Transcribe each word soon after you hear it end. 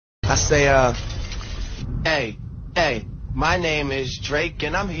I say, hey, my name is Drake,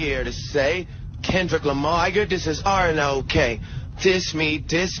 and I'm here to say, Kendrick Lamar, this is RNOK. Diss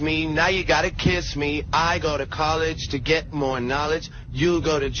me, now you gotta kiss me. I go to college to get more knowledge. You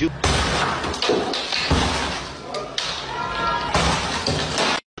go to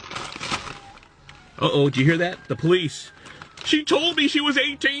Uh-oh, did you hear that? The police. She told me she was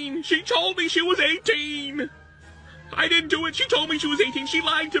 18. She told me she was 18. I didn't do it. She told me she was 18. She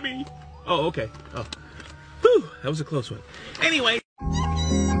lied to me. Oh, okay. Oh. Whew, that was a close one. Anyway.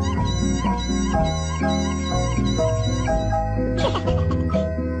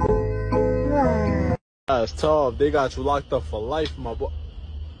 That's tough. They got you locked up for life, my boy.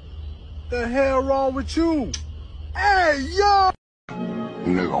 The hell wrong with you? Hey, yo!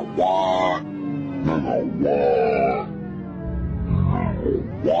 Nigga, what? Nigga,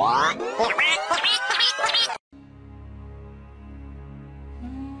 what? What?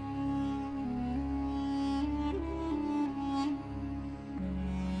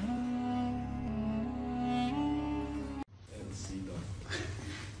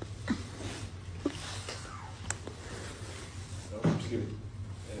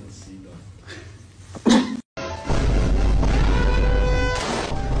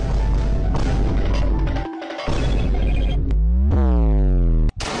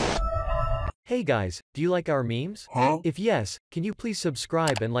 Hey guys, do you like our memes? Huh? If yes, can you please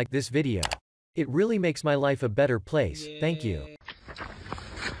subscribe and like this video? It really makes my life a better place. Thank you.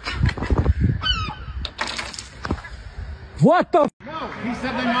 What the? No, he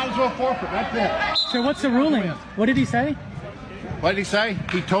said they might as well forfeit. That's it. So what's the ruling? What did he say? What did he say?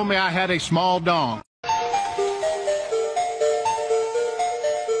 He told me I had a small dong.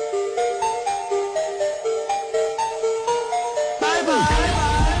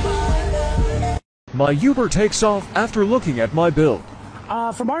 My Uber takes off after looking at my bill.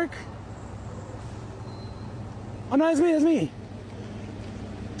 For Mark? Oh no, it's me.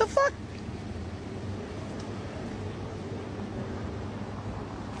 The fuck?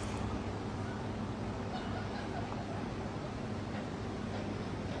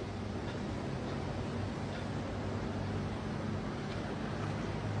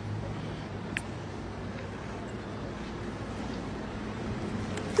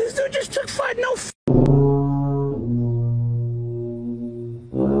 This dude just took five no.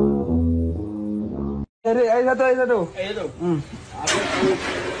 Ahí está tú.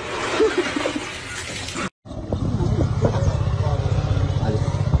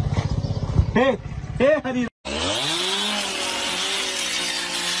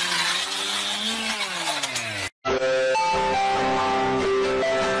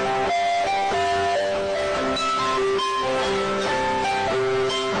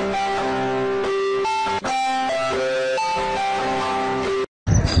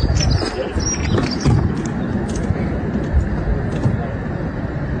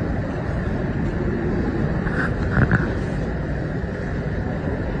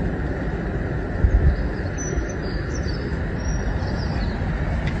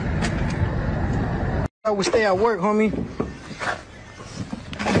 We stay at work, homie.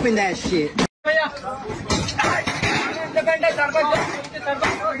 Open that shit.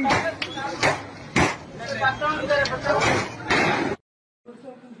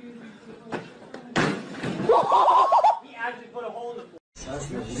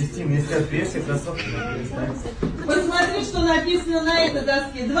 Посмотри, что написано на этой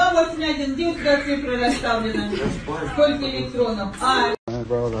доске. 281, где у тебя цифры расставлены? Сколько электронов?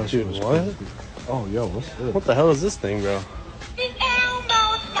 Bro, that's what? Oh, yo, what's this? What the hell is this thing, bro?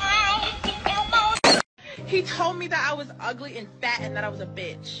 He told me that I was ugly and fat and that I was a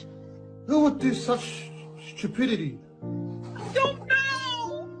bitch. Who would do such stupidity? I don't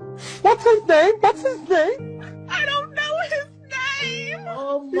know. What's his name? What's his name? I don't know his name.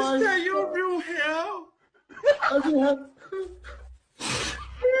 Oh my! Is that your real hair?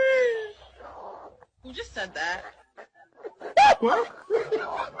 Who just said that? What?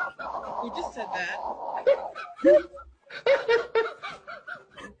 Who just said that?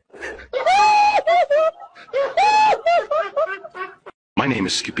 My name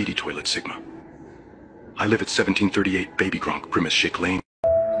is Skibidi Toilet Sigma. I live at 1738 Baby Gronk, Primus Schick Lane.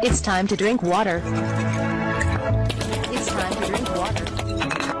 It's time to drink water. It's time to drink water.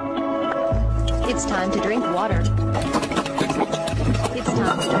 It's time to drink water. It's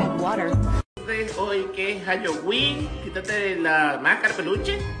time to drink water. Hoy que es Halloween, quítate la máscara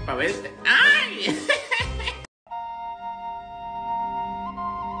peluche para verte. ¡Ay!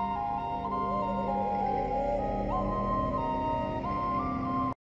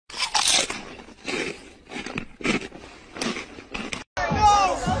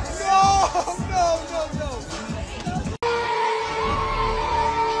 No!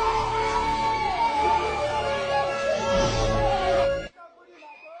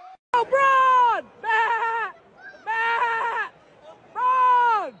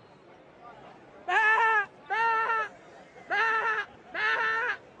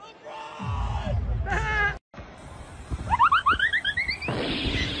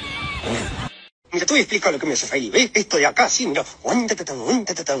 te voy a explicar lo que me hace reír. ¿Ves? Esto de acá, sí, mira.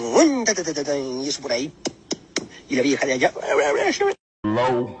 Y eso por ahí. Y la vieja de allá.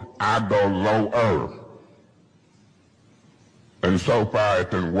 Low, I go lower. And so far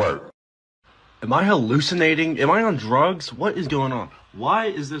it didn't work. Am I hallucinating? Am I on drugs? What is going on? Why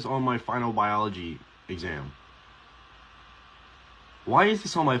is this on my final biology exam? Why is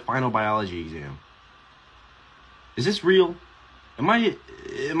this on my final biology exam? Is this real? Am I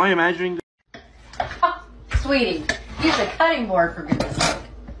imagining this? Sweetie, use a cutting board for goodness sake.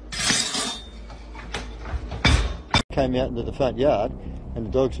 Came out into the front yard and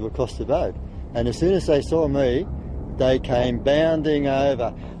the dogs were across the road. And as soon as they saw me, they came bounding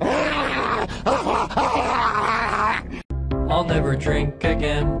over. I'll never drink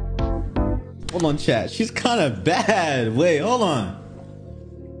again. Hold on, chat. She's kind of bad. Wait, hold on.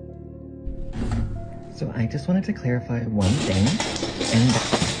 So I just wanted to clarify one thing, and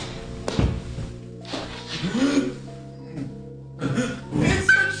It's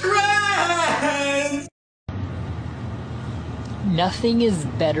a trend! Nothing is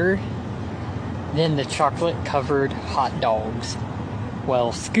better than the chocolate-covered hot dogs.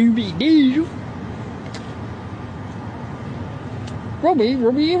 Well, Scooby-Doo! Robbie,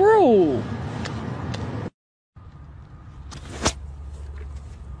 roll!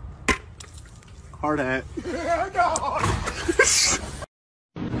 Hard hat.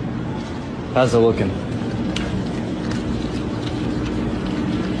 How's it looking?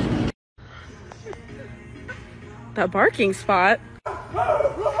 That barking spot.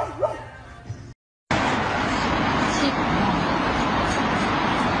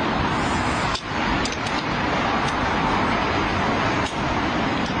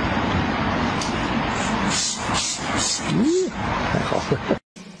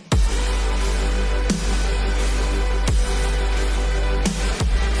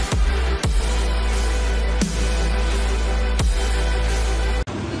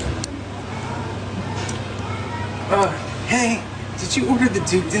 Hey, did you order the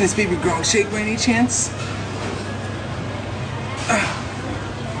Duke Dennis Baby Gronk shake by any chance?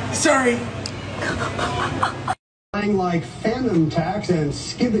 Sorry. Like Phantom Tax and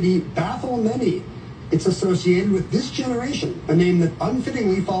Skibbity Bafflemany. It's associated with this generation, a name that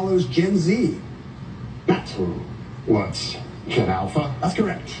unfittingly follows Gen Z. Matt. What's Gen Alpha? That's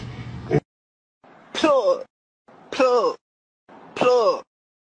correct. Plug. Plug. Plug.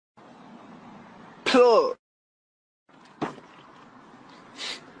 Plug.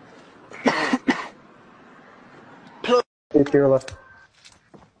 Plug. Hey, to your left.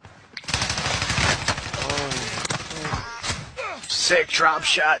 Sick drop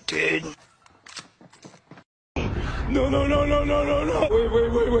shot, dude. No.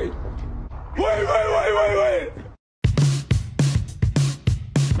 Wait.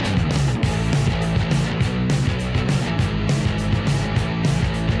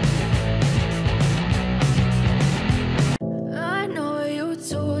 I know you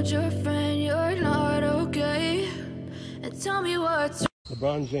told your friend you're not okay. And tell me what's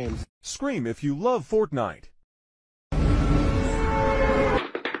LeBron James. Scream if you love Fortnite.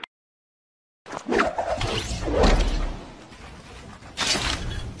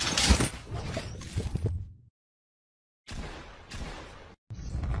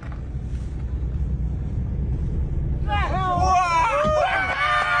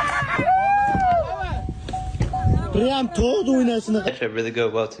 Actually really go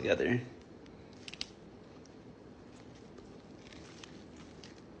well together.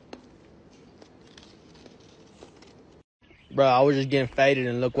 Bro, I was just getting faded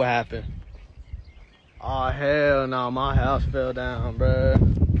and look what happened. Oh hell no, my house fell down, bro.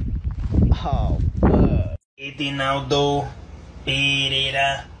 Oh fuck. Edinaldo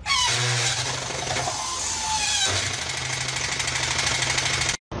Pereira.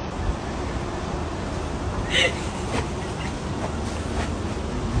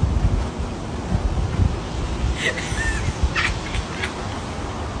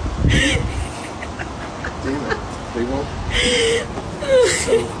 They won't.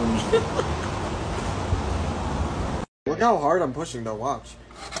 Look how hard I'm pushing though, watch.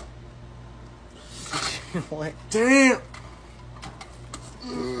 What? Damn!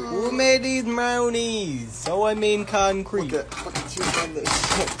 Who made these brownies? Someone made concrete. Look at you on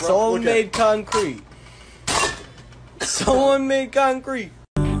this shit, bro. Someone made concrete. Someone made concrete.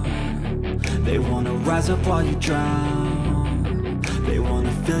 They wanna rise up while you drown. They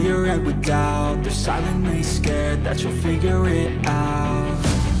wanna fill your head with doubt. They're silently scared that you'll figure it out.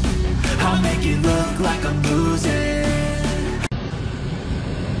 I'll make it look like I'm losing.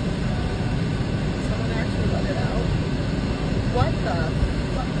 Someone actually let it out. What the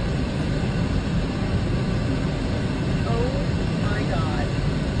fuck?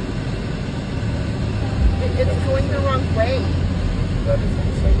 That is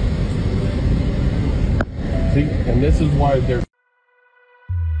insane. See, and this is why there's.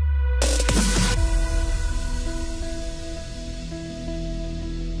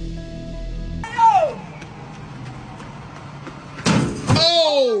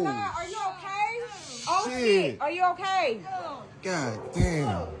 Oh! Are you okay? Oh shit! Are you okay? God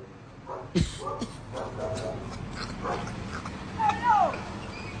damn.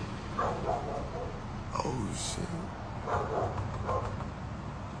 Oh shit.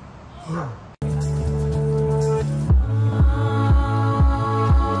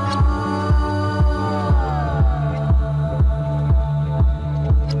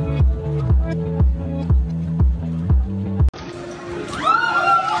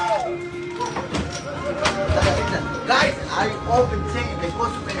 Guys, I open thing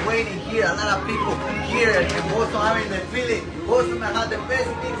because we've been waiting here. A lot of people here, and also I'm in the feeling. Also, I have the best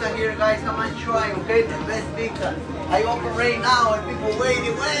pizza here, guys. Come and try, okay? The best pizza. I open right now, and people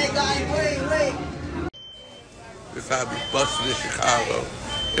waiting. Wait, guys, wait. This how I be busting in Chicago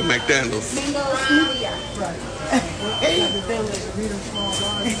at McDonald's. Mango smoothie, yeah. Right.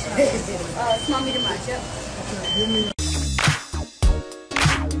 Small, medium, large, yep.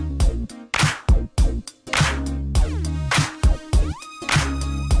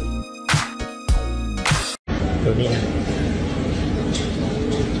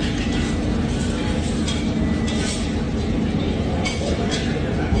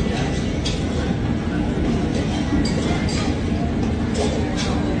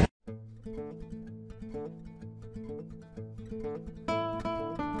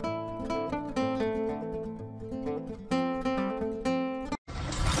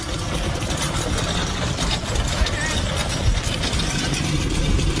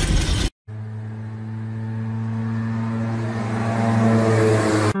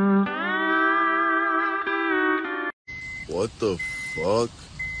 What the fuck?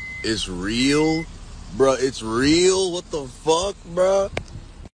 It's real? Bruh, it's real? What the fuck, bruh?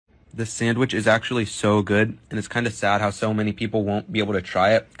 The sandwich is actually so good, and it's kind of sad how so many people won't be able to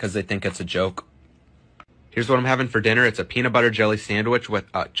try it because they think it's a joke. Here's what I'm having for dinner. It's a peanut butter jelly sandwich with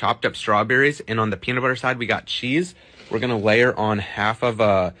chopped up strawberries, and on the peanut butter side, we got cheese. We're going to layer on half of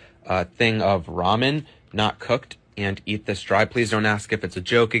a thing of ramen, not cooked, and eat this dry. Please don't ask if it's a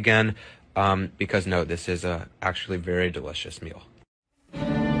joke again, because no, this is a actually very delicious meal.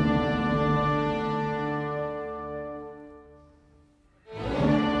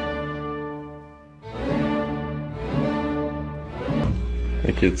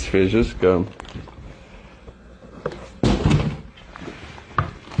 Like it's vicious gum.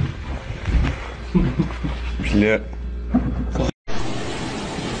 Yeah.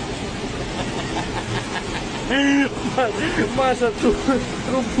 Маша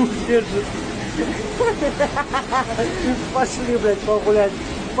трубу держит. Пошли, блядь, погулять.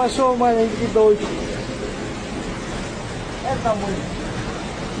 Пошел маленький дочь. Это мы.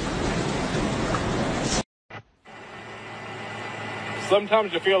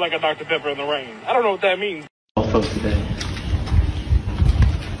 Sometimes you feel like a Dr. Pepper in the rain. I don't know what that means. Also today.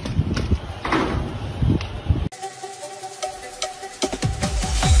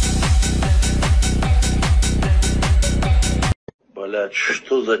 Блядь,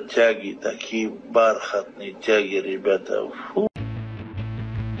 что за тяги? Такие бархатные тяги, ребята. Фу.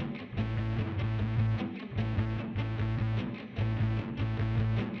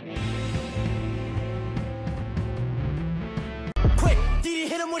 Quick, Didi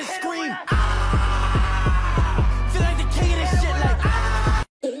hit him with a scream. Feel like the king of this shit, like.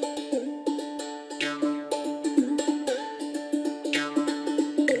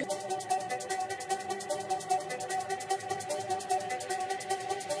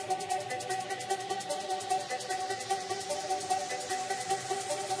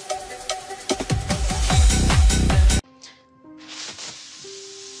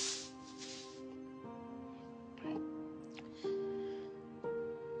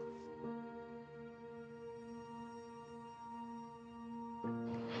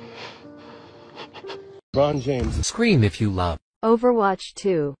 LeBron James. Scream if you love. Overwatch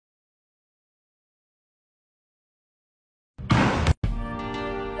 2.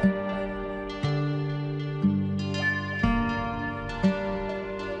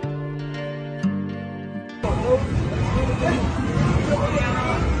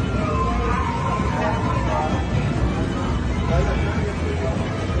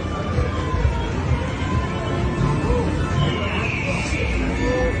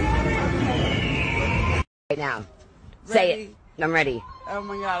 Right now. Say it. I'm ready. Oh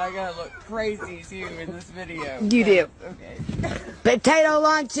my god, I gotta look crazy too in this video. You do. Okay. Potato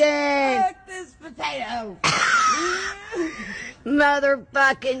luncheon! Fuck this potato!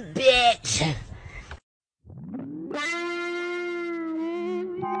 Motherfucking bitch!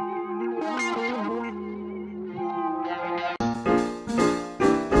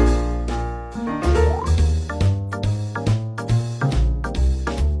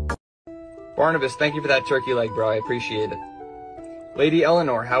 Barnabas, thank you for that turkey leg, bro. I appreciate it. Lady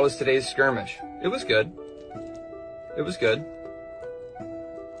Eleanor, how was today's skirmish? It was good. It was good.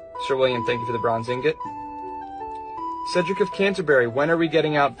 Sir William, thank you for the bronze ingot. Cedric of Canterbury, when are we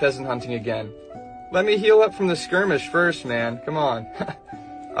getting out pheasant hunting again? Let me heal up from the skirmish first, man. Come on.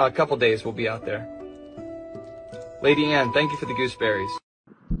 A couple days we'll be out there. Lady Anne, thank you for the gooseberries.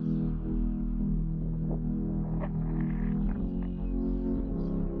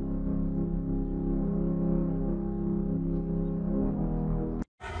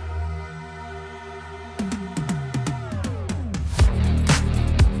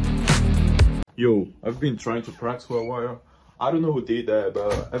 Yo, I've been trying to practice for a while. I don't know who did that,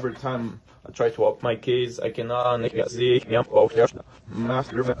 but every time I try to up my case, I cannot see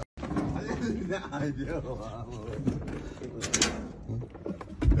master.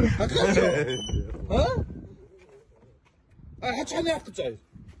 ها؟ هاتش على أختي.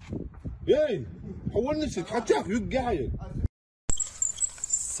 Hey, حولني سك هاتش يقعد.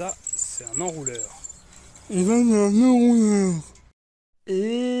 Ça, c'est un enrouleur.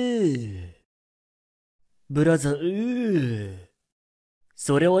 브라자,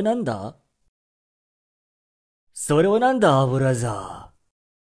 それはなんだ? それはなんだ, 브라자?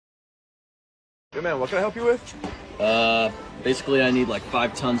 Good man, what can I help you with? Basically I need like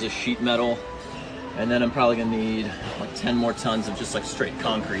 5 tons of sheet metal, and then I'm probably gonna need like 10 more tons of just like straight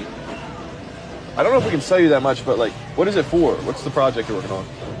concrete. I don't know if we can sell you that much, but like, what is it for? What's the project you're working on?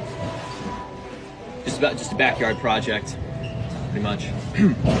 Just a backyard project, pretty much.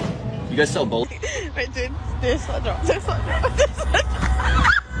 You guys sell bowling? Wait, dude, this one drop, this one drop, this one drop.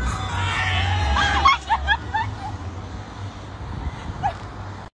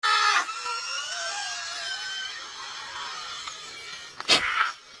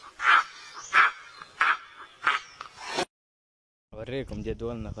 أوريكم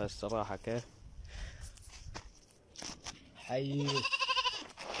جدولنا في الصراحة كيف. حي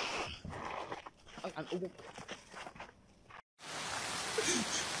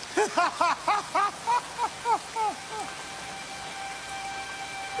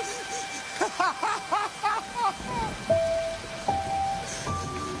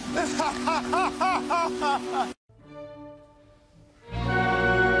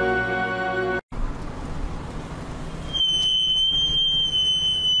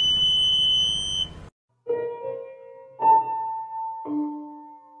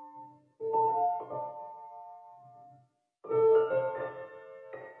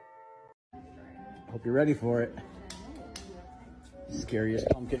Hope you're ready for it. Scariest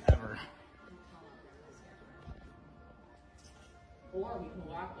pumpkin ever.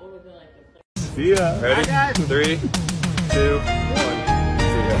 See ya. Ready? 3, 2, 1.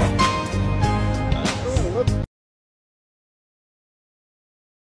 See ya.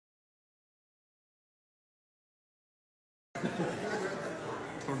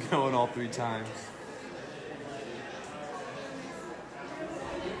 We're going all 3 times.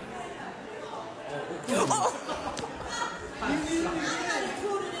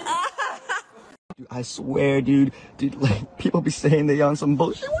 Dude, I swear, dude, like, people be saying they on some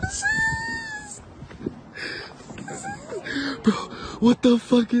bullshit. What is this? Bro, what the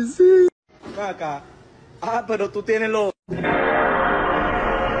fuck is this? Caca. Pero tú tienes lo...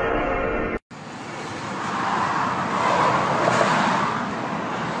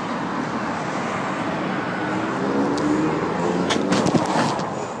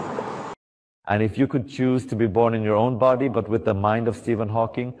 And if you could choose to be born in your own body, but with the mind of Stephen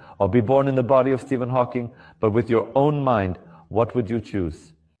Hawking, or be born in the body of Stephen Hawking, but with your own mind, what would you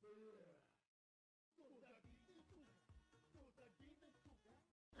choose?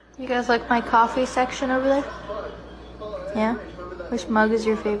 You guys like my coffee section over there? Yeah? Which mug is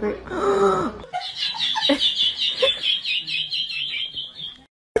your favorite?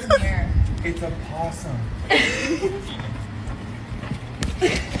 It's a possum.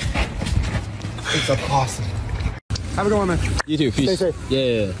 It's a possum. Have a good one, man. You too. Peace. Stay safe.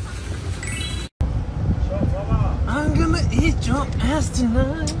 Yeah. I'm gonna eat your ass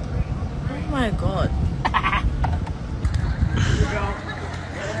tonight. Oh my god.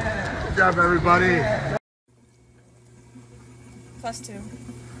 Good job, everybody. +2.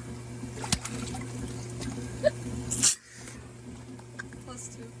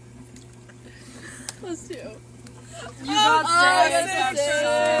 +2. You got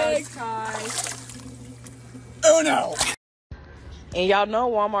 6. Oh no! And y'all know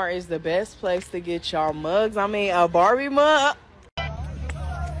Walmart is the best place to get y'all mugs. I mean, a Barbie mug.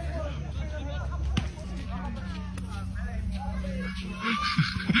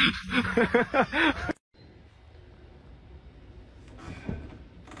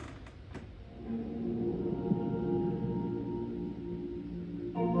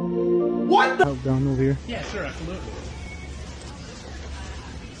 What the? Down over here. Yeah, sure, absolutely.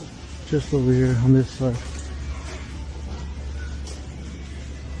 Just over here on this side.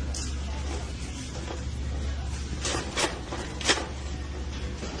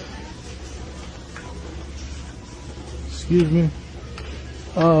 Excuse me.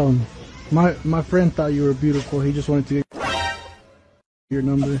 My friend thought you were beautiful. He just wanted to get your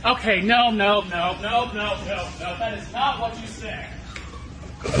number. Okay, no. That is not what you said.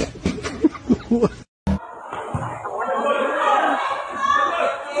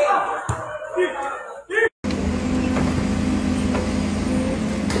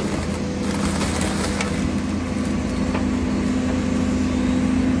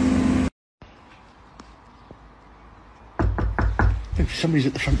 Somebody's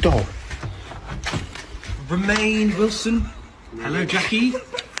at the front door. Remain, Wilson. Hello, Jackie.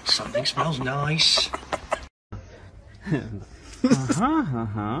 Something smells nice.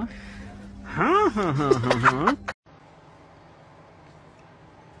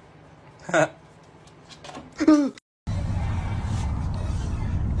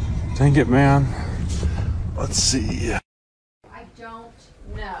 Dang it, man. Let's see. I don't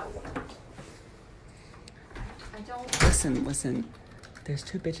know. I don't. Listen. There's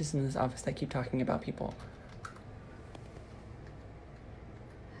two bitches in this office that keep talking about people.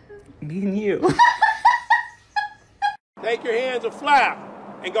 Me and you. Take your hands and flap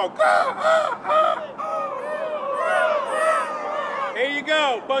and go. Here you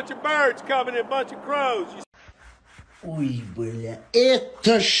go. Bunch of birds coming in, bunch of crows. Ой, бля,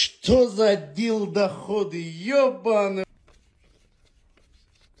 это что за дилдоходы, ёбаный?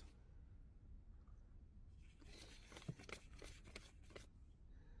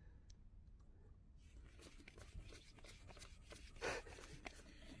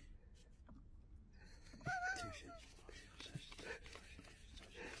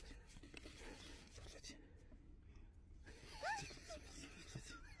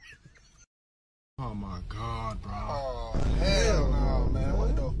 Oh my God, bro. Oh, hell no, man.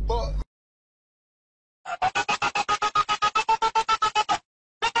 What the fuck?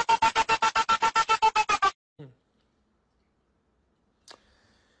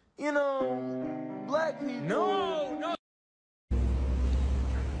 You know, black people. No.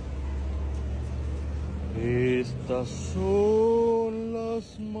 Estas son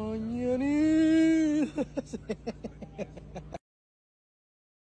las mañanitas.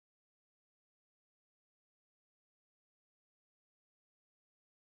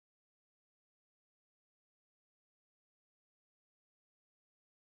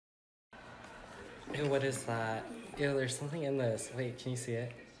 Ew, what is that? Ew, there's something in this. Wait, can you see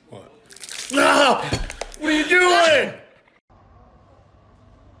it? What? No! What are you doing?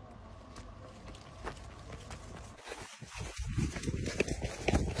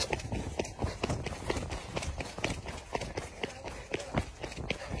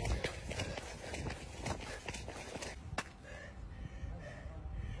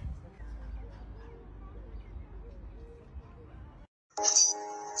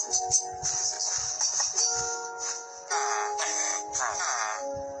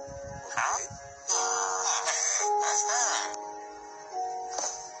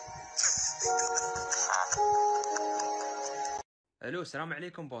 Hello, salam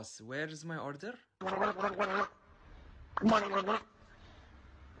alaikum, boss. Where is my order?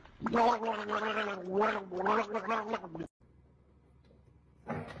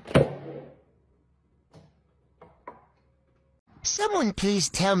 Someone please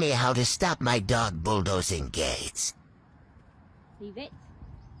tell me how to stop my dog bulldozing gates. Leave it.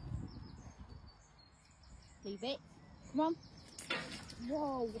 Leave it. Come on.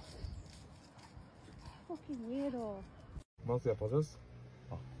 Whoa. Fucking weirdo. Nasıl yapacağız?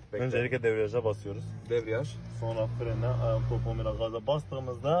 Öncelikle debriyaja basıyoruz. Debriyaj. Sonra frene, popomuna gaza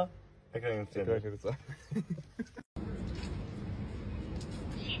bastığımızda ekran yükseliyor.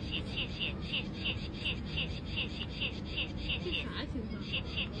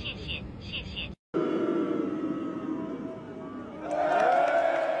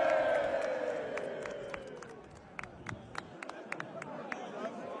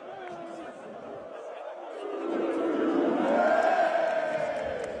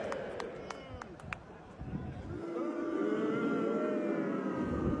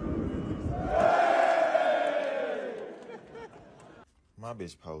 My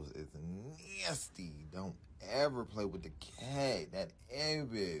bitch pose is nasty. Don't ever play with the cat. That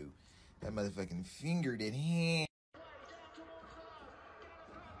elbow. That motherfucking finger, that hand.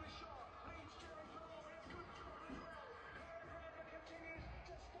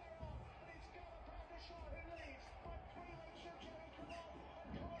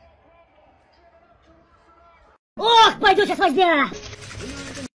 Ох, пойду сейчас возьму!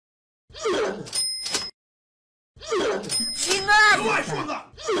 Давай, что на?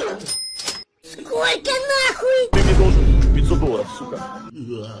 Сколько нахуй? Ты мне должен $500, сука.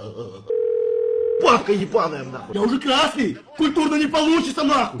 Бабка ебаная, нахуй. Я уже красный. Культурно не получится,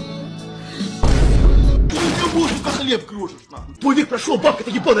 нахуй. Ты не будешь, как хлеб кружишь, нахуй. Твой век прошел, бабка, это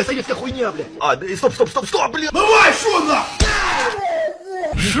ебаная советская хуйня, блядь. А, да, стоп, блядь. Давай, что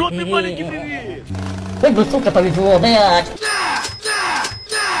нахуй? Что ты, маленький привет? Хоть бы, сука, повезло, блядь.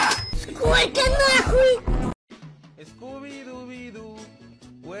 Сколько нахуй? Scooby-Dooby-Doo,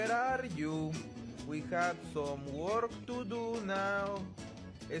 where are you? We have some work to do now.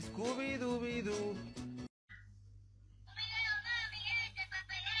 Scooby-Dooby-Doo.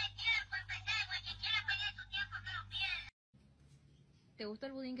 ¿Te gusta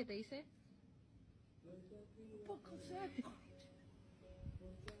el budín que te hice? Poco seco.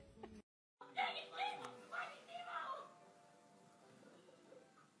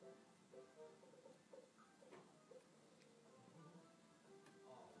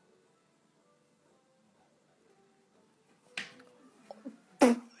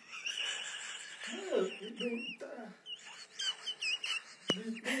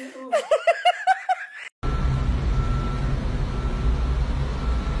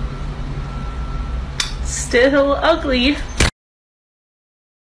 Still ugly.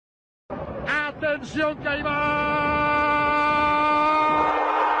 Atención que ahí va.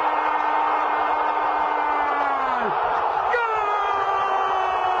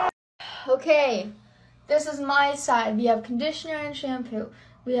 Okay, this is my side. We have conditioner and shampoo.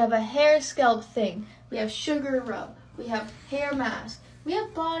 We have a hair scalp thing. We have sugar rub. We have hair mask. We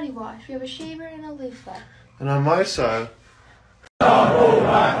have body wash. We have a shaver and a leaf back. And on my side...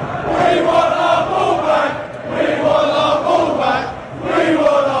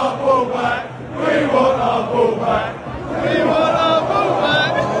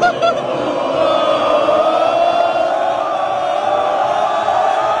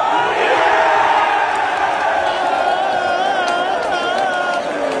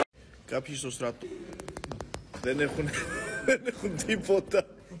 Κάποιοι στο στρατό δεν έχουν τίποτα.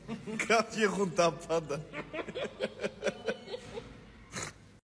 Κάποιοι έχουν τα πάντα.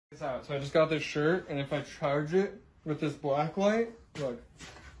 So I just got this shirt, and if I charge it with this black light, look,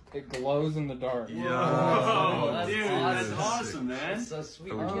 it glows in the dark. Yo, that's awesome, man. That's so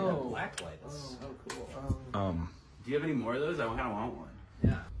sweet. Where'd you get that black light? That's so cool. Do you have any more of those? I kind of want one.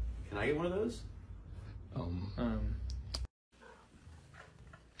 Yeah. Can I get one of those?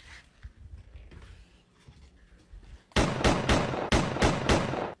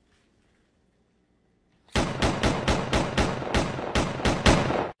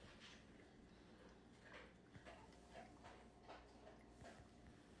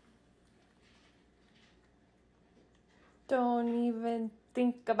 Don't even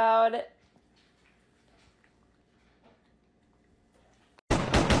think about it.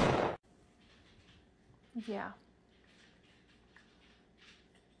 Yeah.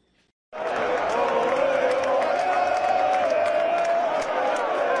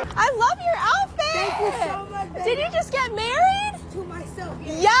 I love your outfit! Thank you so much, baby. Did you just get married? To myself,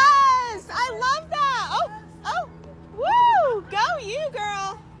 Yes! I love that! Oh! Woo! Go you,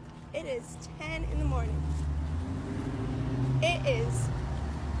 girl! It is 10 in the morning. It is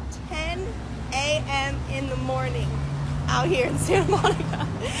 10 a.m. in the morning out here in Santa Monica,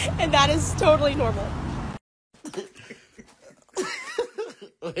 and that is totally normal.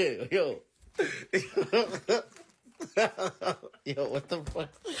 Wait, yo. Yo, what the fuck?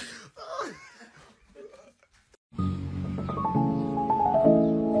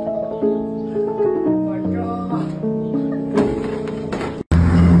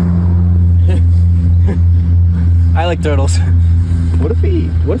 I like turtles. What if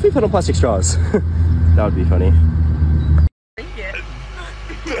we put on plastic straws? That would be funny.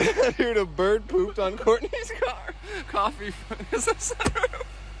 Dude, a bird pooped on Courtney's car. Coffee is a sunroof.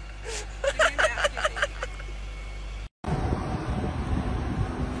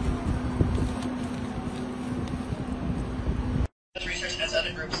 Research as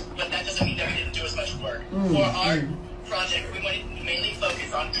other groups, but that doesn't mean that we didn't do as much work. For our project, we wanted to mainly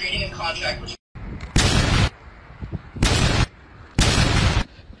focus on creating a contract which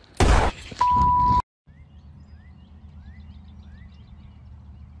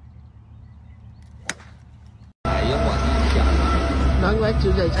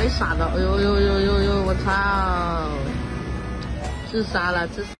就在这杀到，哎呦呦呦呦呦，我操！自杀了，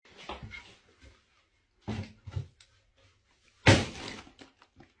自杀。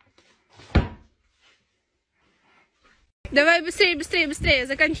Давай быстрее, быстрее, быстрее,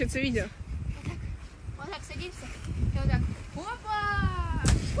 заканчивается видео. Вот так садимся. И вот так. Опа!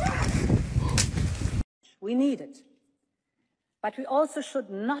 We need it. But we also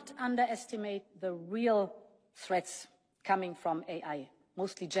should not underestimate the real threats coming from AI,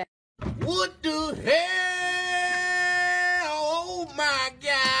 mostly gen. What the hell? Oh my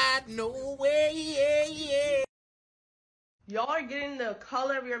God, no way. Y'all are getting the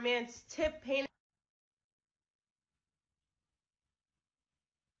color of your man's tip painted.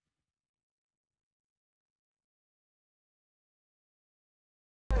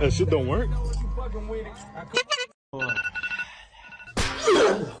 That shit don't work.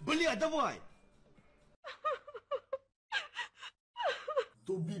 Бля, давай.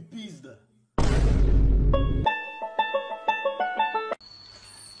 Тобі пізда.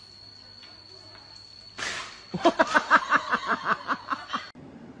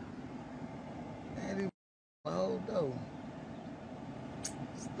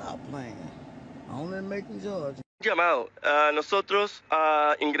 Stop playing. Only making George. Llamado a nosotros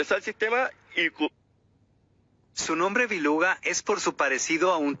a ingresar al sistema y... Su nombre Biluga es por su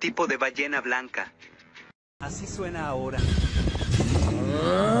parecido a un tipo de ballena blanca. Así suena ahora.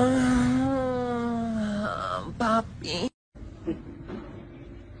 Papi.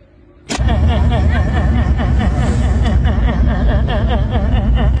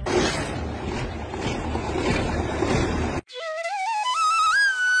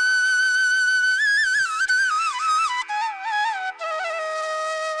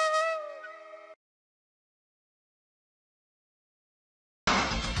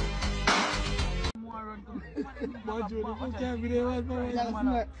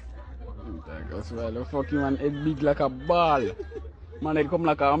 I swear, the fucking man, it big like a ball. Man, it come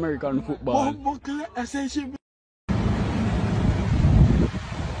like an American football.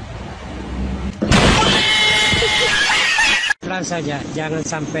 Pelan saja, jangan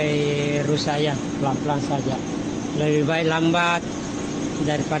sampai rusak ya, pelan-pelan saja. Lebih baik lambat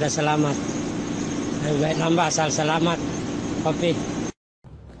daripada selamat. Lebih baik lambat asal selamat. Kopi.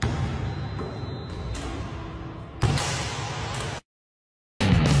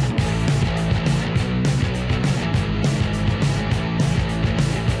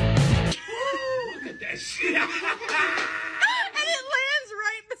 And it lands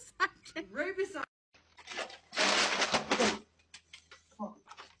right beside you. Right beside.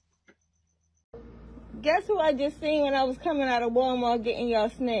 Guess who I just seen when I was coming out of Walmart getting y'all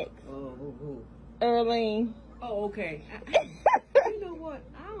snacks? Who? Earlene. Oh, okay. You know what?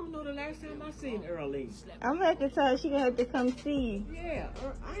 I don't know the last time I seen Earlene. I'm gonna have to tell her she gonna have to come see you. Yeah,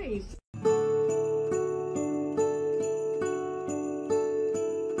 I ain't.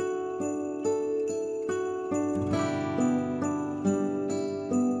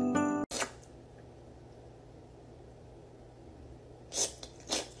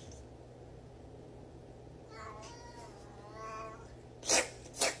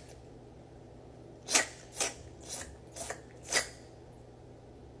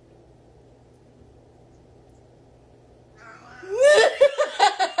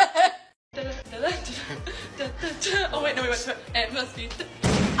 Oh wait, no, wait, it must be.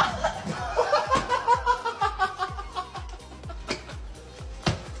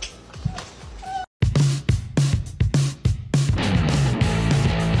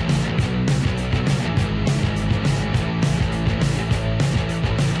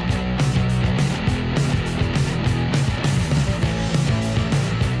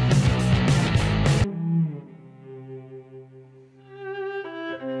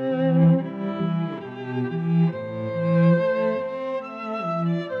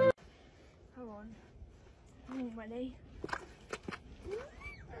 Ready?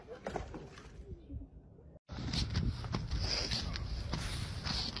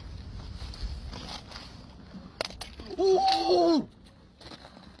 Ooh.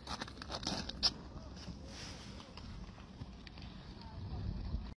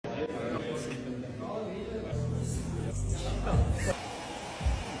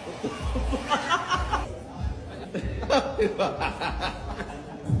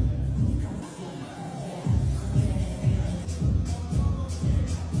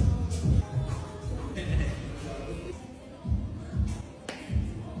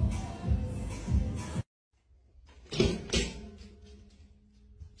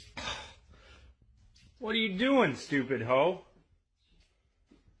 What are you doing, stupid hoe?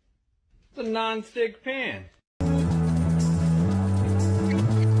 It's a non-stick pan.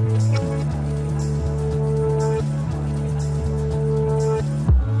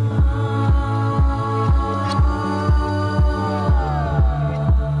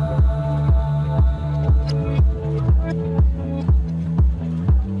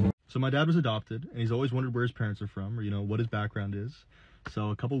 dad was adopted, and he's always wondered where his parents are from, or, you know, what his background is. So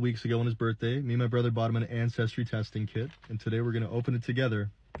a couple weeks ago on his birthday, me and my brother bought him an ancestry testing kit, and today we're going to open it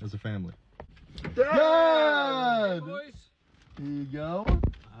together as a family. Dad! Boys. Here you go.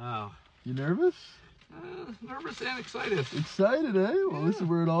 Wow. You nervous? Nervous and excited. Excited, eh? Well, this is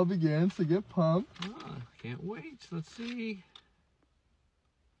where it all began, so get pumped. Can't wait. Let's see.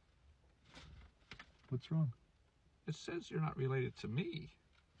 What's wrong? It says you're not related to me.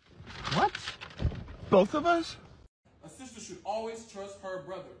 What? Both of us? A sister should always trust her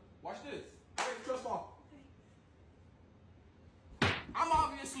brother. Watch this. Hey, trust all. I'm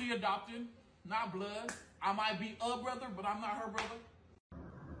obviously adopted, not blood. I might be a brother, but I'm not her brother.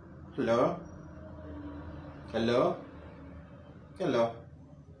 Hello? Hello? Hello?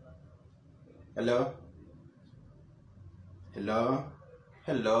 Hello? Hello?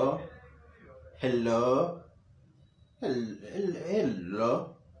 Hello? Hello?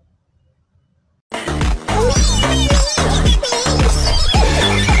 Hello?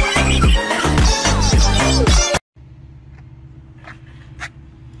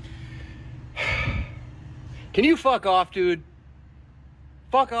 Can you fuck off, dude?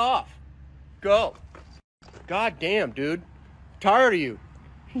 Fuck off. Go. God damn, dude. Tired of you.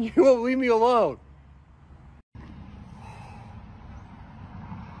 You won't leave me alone.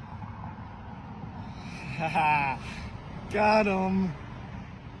 Haha. Got him.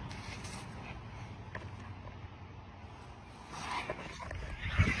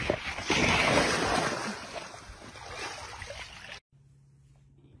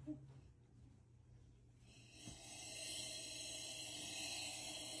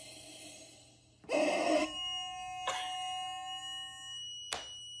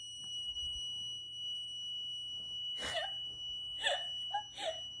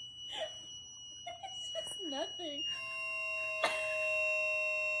 Nothing.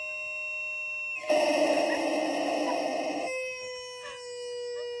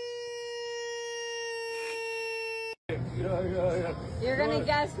 You're gonna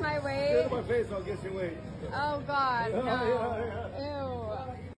guess my weight? Stay to my face, I'll guess your weight. Oh God, no.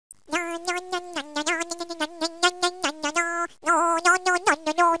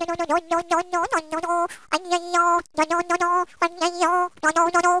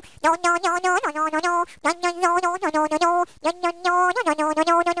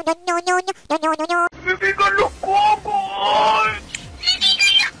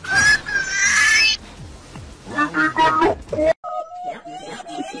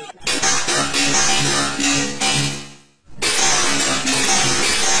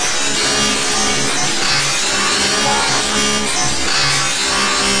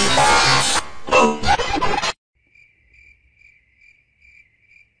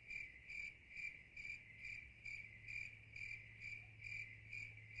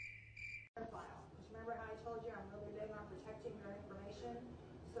 Remember how I told you I'm really big on protecting your information?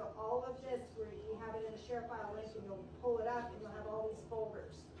 So all of this, where you have it in a share file link and you'll pull it up and you'll have all these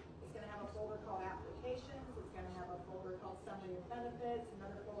folders. It's going to have a folder called applications, it's going to have a folder called summary of benefits,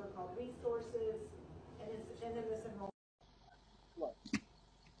 another folder called resources, and then this enrollment.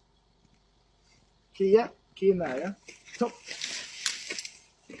 Kia, Naya. So.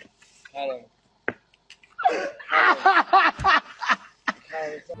 Hello.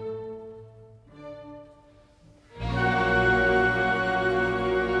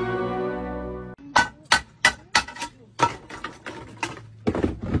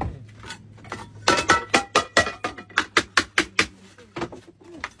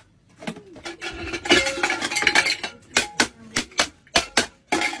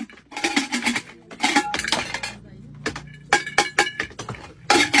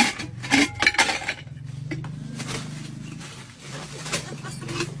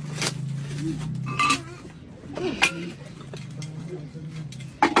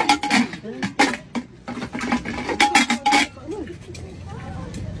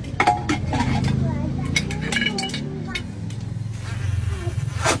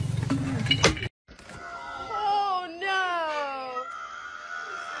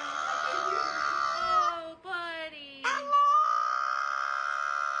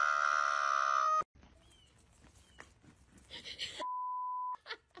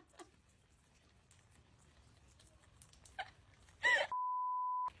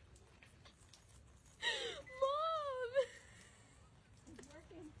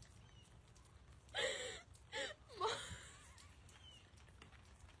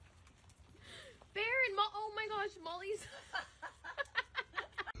 Oh my gosh, Molly's.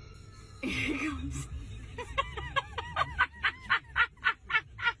 Here it comes.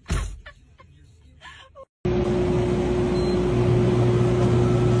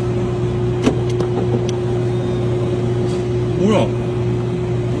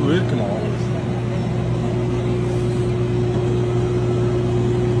 come on.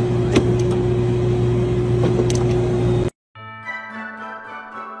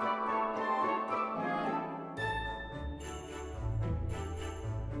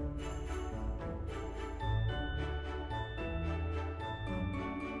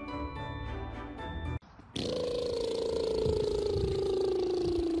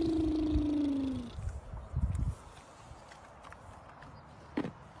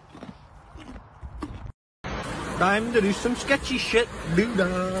 Time to do some sketchy shit.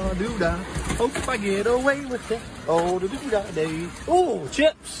 Doo-dah, doo-dah. Hope I get away with it. Oh, doo-dah day. Oh,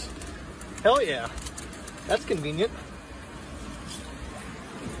 chips. Hell yeah. That's convenient.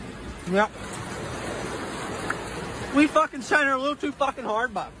 Yep. We fucking sent her a little too fucking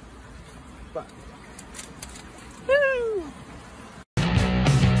hard, but. Woo!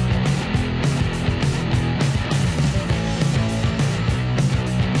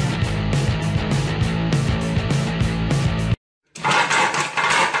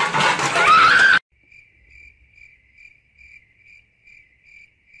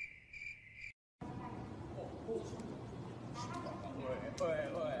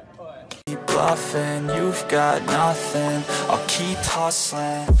 Keep bluffing, you've got nothing. I'll keep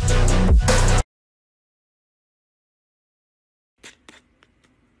hustling.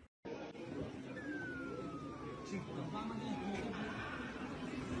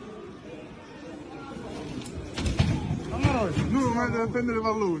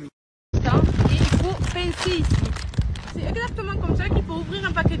 Et il faut pincer ici. C'est exactement comme ça qu'il faut ouvrir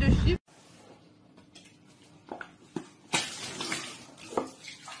un paquet de chips.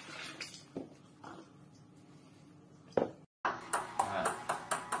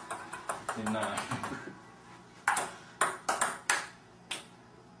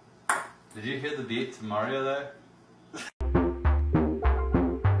 Did you hear the beat to Mario there?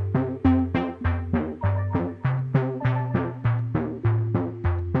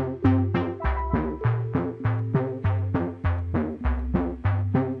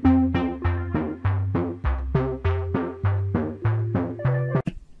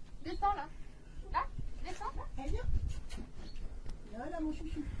 Descends là. Là, descends. Viens. Viens là mon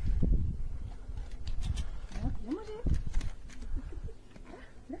chouchou. Viens manger.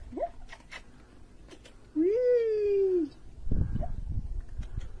 Viens. Oui.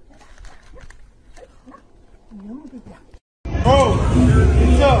 Viens mon pépère. Oh,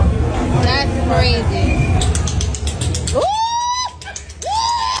 what's up? That's crazy.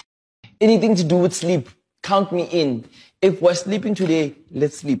 Anything to do with sleep, count me in. If we're sleeping today,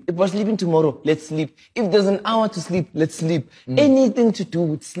 let's sleep. If we're sleeping tomorrow, let's sleep. If there's an hour to sleep, let's sleep. Anything to do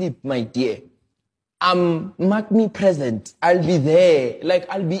with sleep, my dear. Mark me present. I'll be there. Like,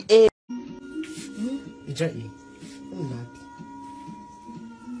 I'll be a.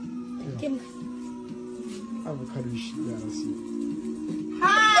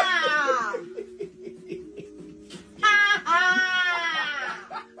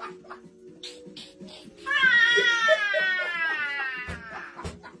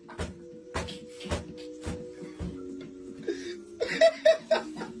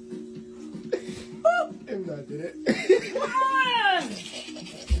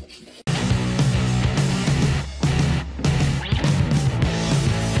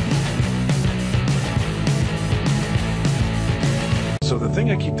 So the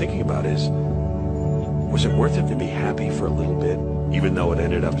thing I keep thinking about is, was it worth it to be happy for a little bit, even though it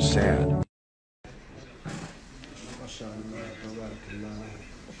ended up sad?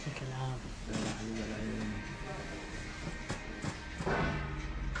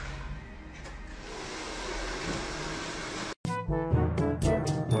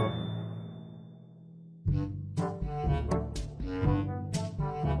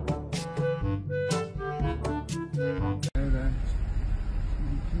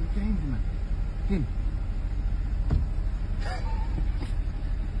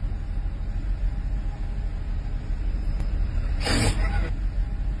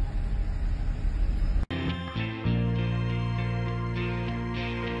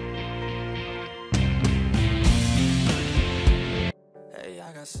 Hey,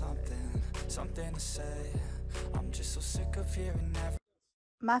 I got something to say. I'm just so sick of hearing every.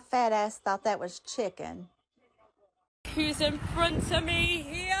 My fat ass thought that was chicken. Who's in front of me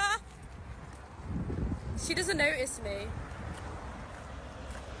here? She doesn't notice me.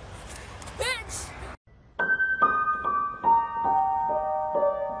 Bitch!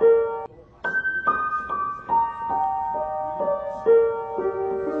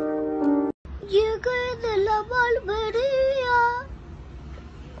 Llegué de la barbería,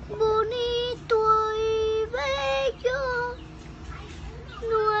 bonito y bello,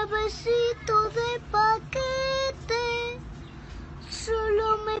 nuevo besito de paquete.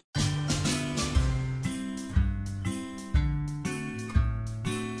 Solo me...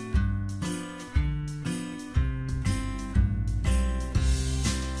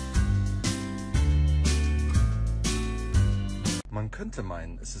 Man könnte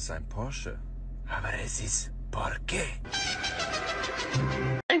meinen, es ist ein Porsche, aber es ist Porquê.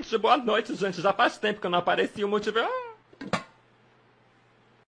 Gente, boa noite, gente. Já faz tempo que eu não apareci o motivo.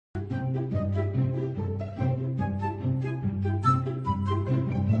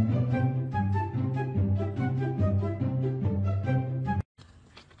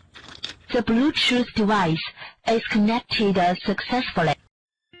 The Bluetooth device is connected successfully.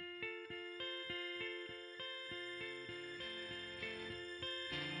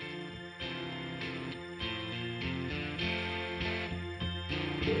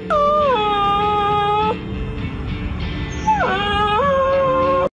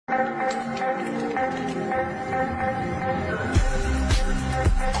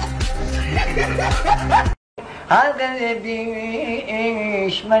 Hadi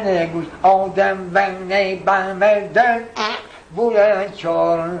değişmene güç oldum ben ne benden buraya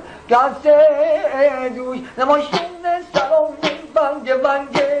çor gelse duş ne başında salon bence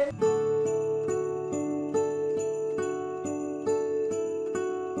bence.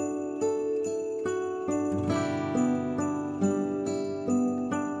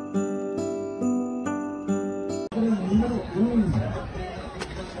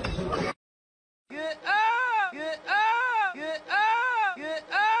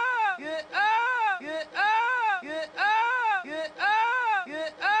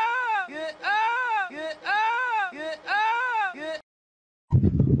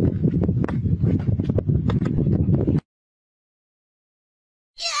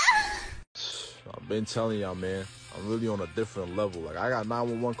 I've been telling y'all, man, I'm really on a different level. Like, I got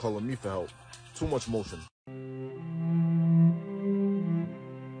 911 calling me for help. Too much motion.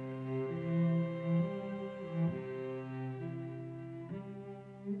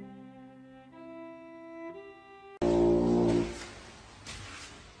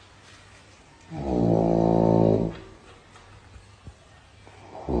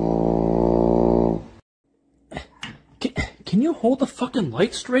 Can you hold the fucking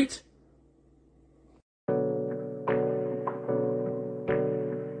light straight?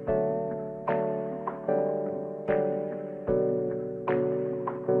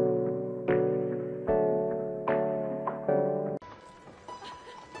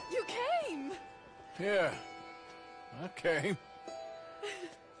 You came! Yeah, I came.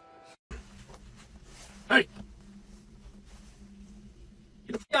 Hey!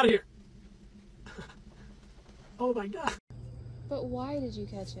 Get the f*** out of here! Oh my god. But why did you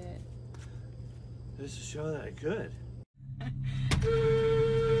catch it? Just to show that I could.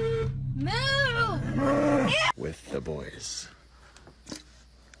 Move! With the boys.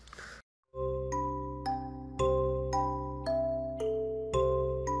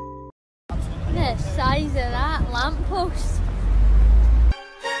 The size of that lamppost.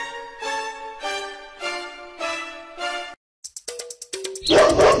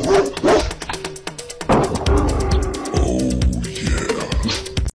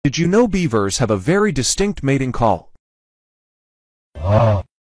 Did you know beavers have a very distinct mating call? Oh,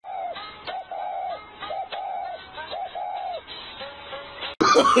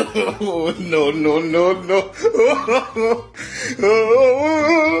 no, no, no, no.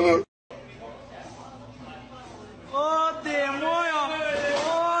 Oh, demônio!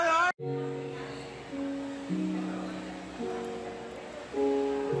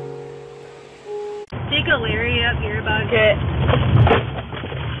 Take a Larry up here, Bucket.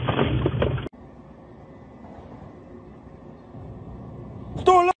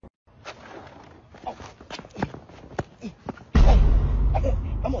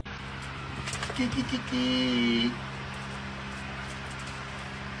 Kiki.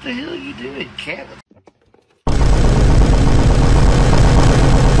 What the hell are you doing, Kevin?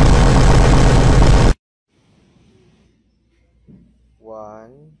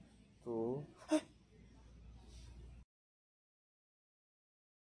 One, two.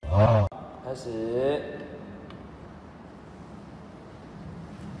 Oh. 开始。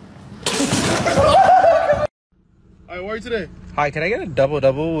Alright, where are you today? Hi, can I get a double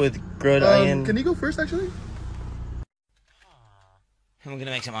with grilled onion? Can you go first, actually? I'm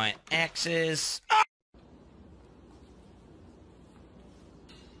gonna make some my X's.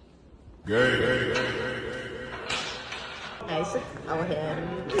 Gay. Nice. Go ahead.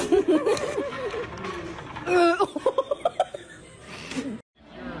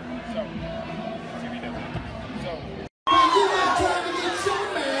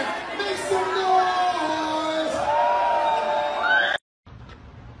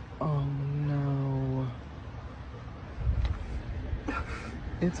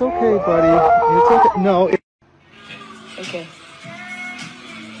 It's okay, buddy. It's okay. No. Okay.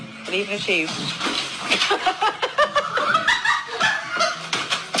 Leave and achieve.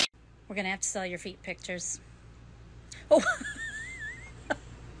 We're gonna have to sell your feet pictures. Oh.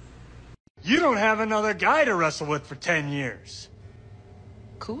 You don't have another guy to wrestle with for 10 years.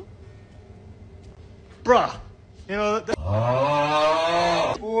 Cool. Bruh. You know,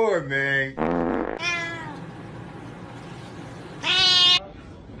 Oh, poor man.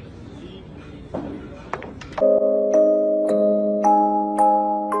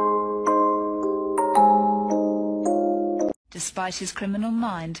 Despite his criminal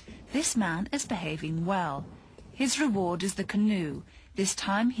mind, this man is behaving well. His reward is the canoe. This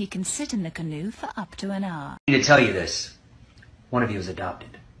time he can sit in the canoe for up to an hour. I need to tell you this. One of you is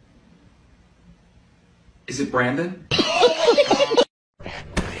adopted. Is it Brandon?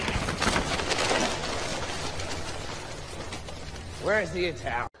 Where is he in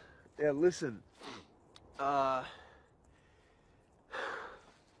town? Yeah, listen.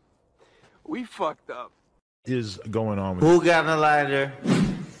 We fucked up. Is going on with Who got a lighter?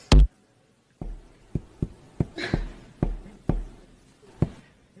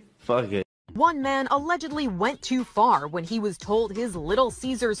 Fuck it. One man allegedly went too far when he was told his Little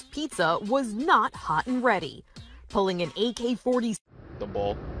Caesars pizza was not hot and ready, pulling an AK-47. the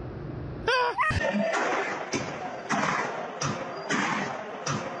ball. Nobody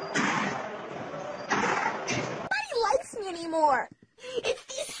likes me anymore. It's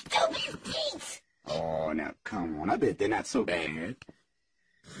these stupid feet. Oh, now come on. I bet they're not so bad.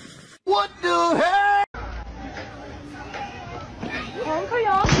 What the heck?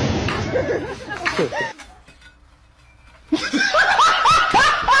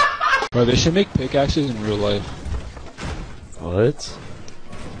 Bro, they should make pickaxes in real life. What?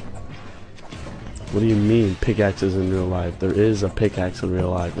 What do you mean pickaxes in real life? There is a pickaxe in real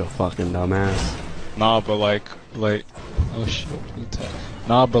life, you fucking dumbass. Nah, but like, oh shit.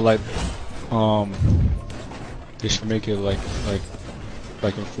 Nah, but like, they should make it like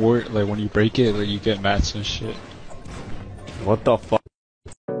in Fort, like when you break it, like you get mats and shit. What the fuck?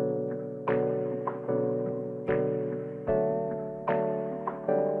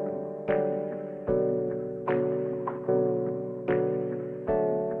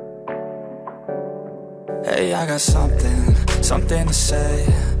 Hey, I got something to say.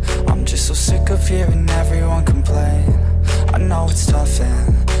 I'm just so sick of hearing everyone complain. I know it's tough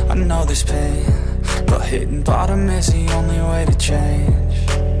and I know there's pain, but hitting bottom is the only way to change.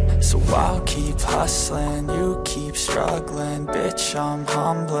 So I'll keep hustling, you keep struggling. Bitch, I'm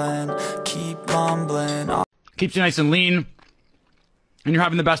humbling, keep mumbling. Keeps you nice and lean, and you're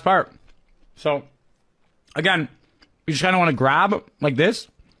having the best part. So, again, you just kind of want to grab like this,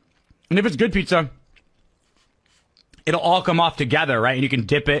 and if it's good pizza, it'll all come off together, right? And you can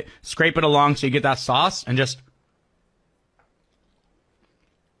dip it, scrape it along so you get that sauce, and just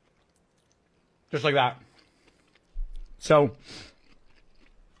like that. So,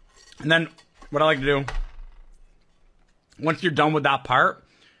 and then what I like to do, once you're done with that part,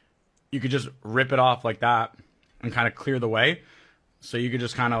 you could just rip it off like that and kind of clear the way. So you could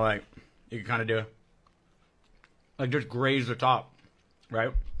just kind of like, you could kind of do, like just graze the top,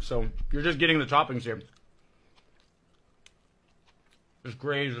 right? So you're just getting the toppings here. Just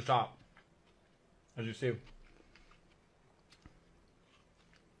graze the top, as you see.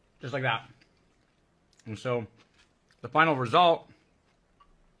 Just like that. And so, the final result,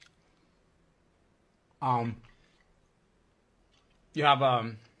 you have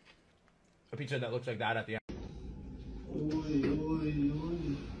a pizza that looks like that at the end. Oi, oi, oi!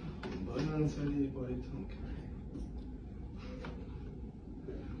 Voluntary body tonkai.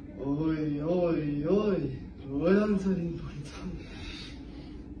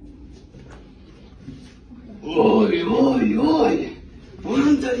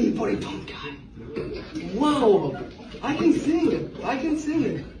 Wow! I can sing! I can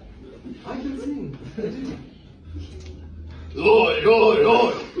sing! I can sing! Oi, oi,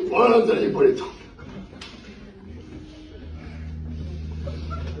 oi! Voluntary body tonkai.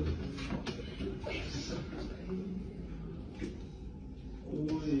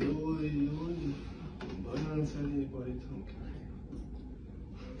 Oi, oi, oi! Voluntary body tonkai.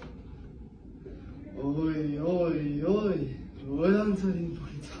 Oi, oi, oi! Voluntary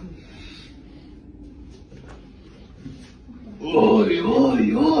body tonkai. Oi,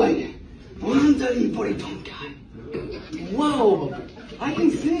 oi, oi! Voluntary body tonkai. Wow! I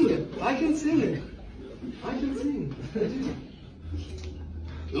can sing! I can sing! I can sing!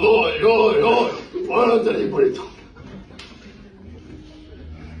 Oi, oi, oi! Voluntary body tonkai.